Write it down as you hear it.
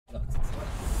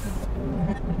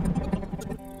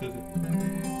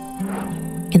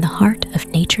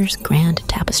nature's grand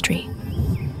tapestry,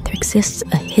 there exists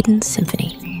a hidden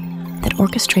symphony that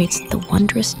orchestrates the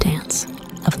wondrous dance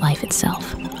of life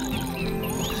itself.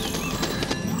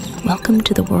 Welcome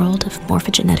to the world of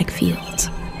morphogenetic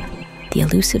fields, the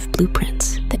elusive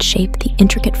blueprints that shape the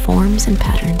intricate forms and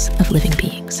patterns of living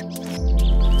beings.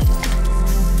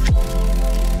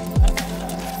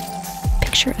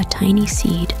 Picture a tiny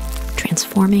seed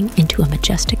transforming into a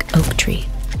majestic oak tree,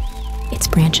 its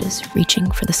branches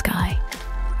reaching for the sky.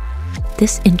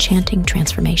 This enchanting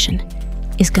transformation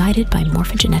is guided by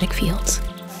morphogenetic fields,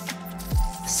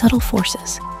 subtle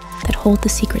forces that hold the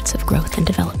secrets of growth and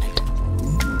development.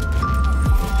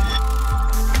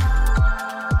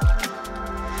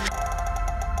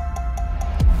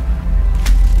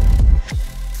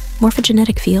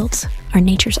 Morphogenetic fields are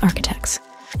nature's architects,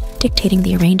 dictating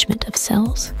the arrangement of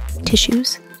cells,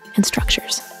 tissues, and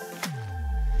structures.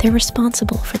 They're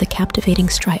responsible for the captivating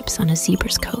stripes on a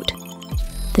zebra's coat,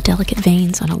 the delicate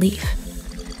veins on a leaf,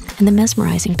 and the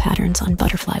mesmerizing patterns on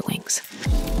butterfly wings.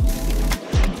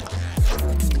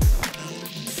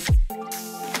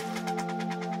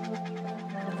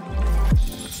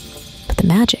 But the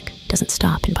magic doesn't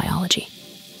stop in biology.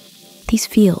 These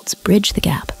fields bridge the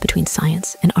gap between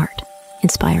science and art,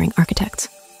 inspiring architects,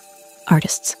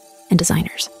 artists, and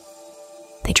designers.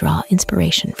 They draw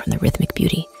inspiration from the rhythmic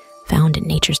beauty found in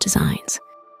nature's designs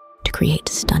to create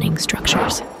stunning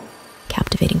structures,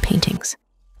 captivating paintings,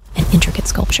 and intricate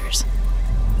sculptures.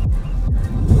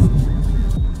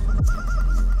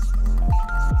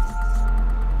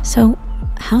 So,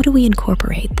 how do we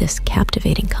incorporate this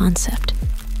captivating concept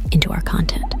into our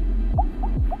content?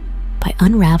 By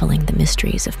unraveling the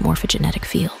mysteries of morphogenetic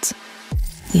fields,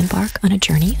 we embark on a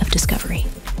journey of discovery.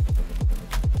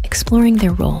 Exploring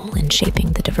their role in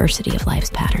shaping the diversity of life's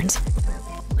patterns,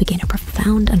 we gain a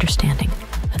profound understanding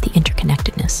of the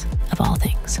interconnectedness of all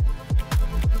things.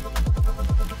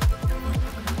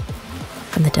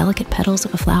 From the delicate petals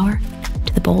of a flower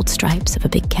to the bold stripes of a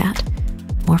big cat,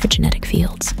 morphogenetic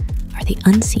fields are the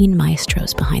unseen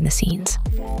maestros behind the scenes,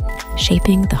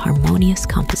 shaping the harmonious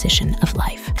composition of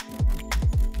life.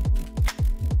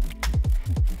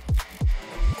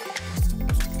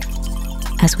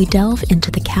 As we delve into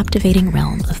the captivating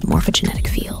realm of morphogenetic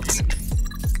fields,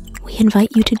 we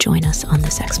invite you to join us on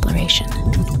this exploration.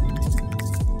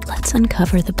 Let's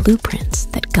uncover the blueprints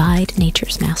that guide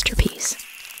nature's masterpiece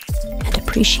and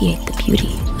appreciate the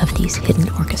beauty of these hidden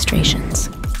orchestrations.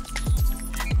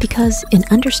 Because in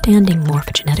understanding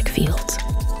morphogenetic fields,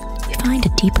 we find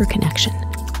a deeper connection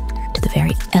to the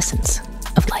very essence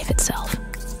of life itself.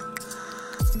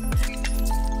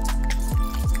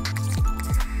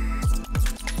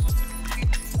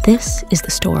 This is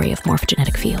the story of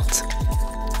morphogenetic fields,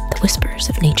 the whispers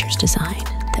of nature's design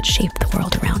that shape the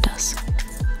world around us.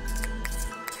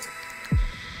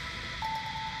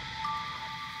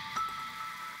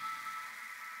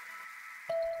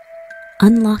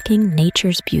 Unlocking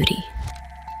nature's beauty,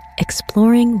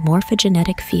 exploring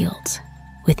morphogenetic fields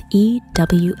with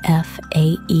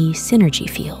EWFAE Synergy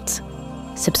Fields.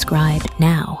 Subscribe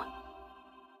now.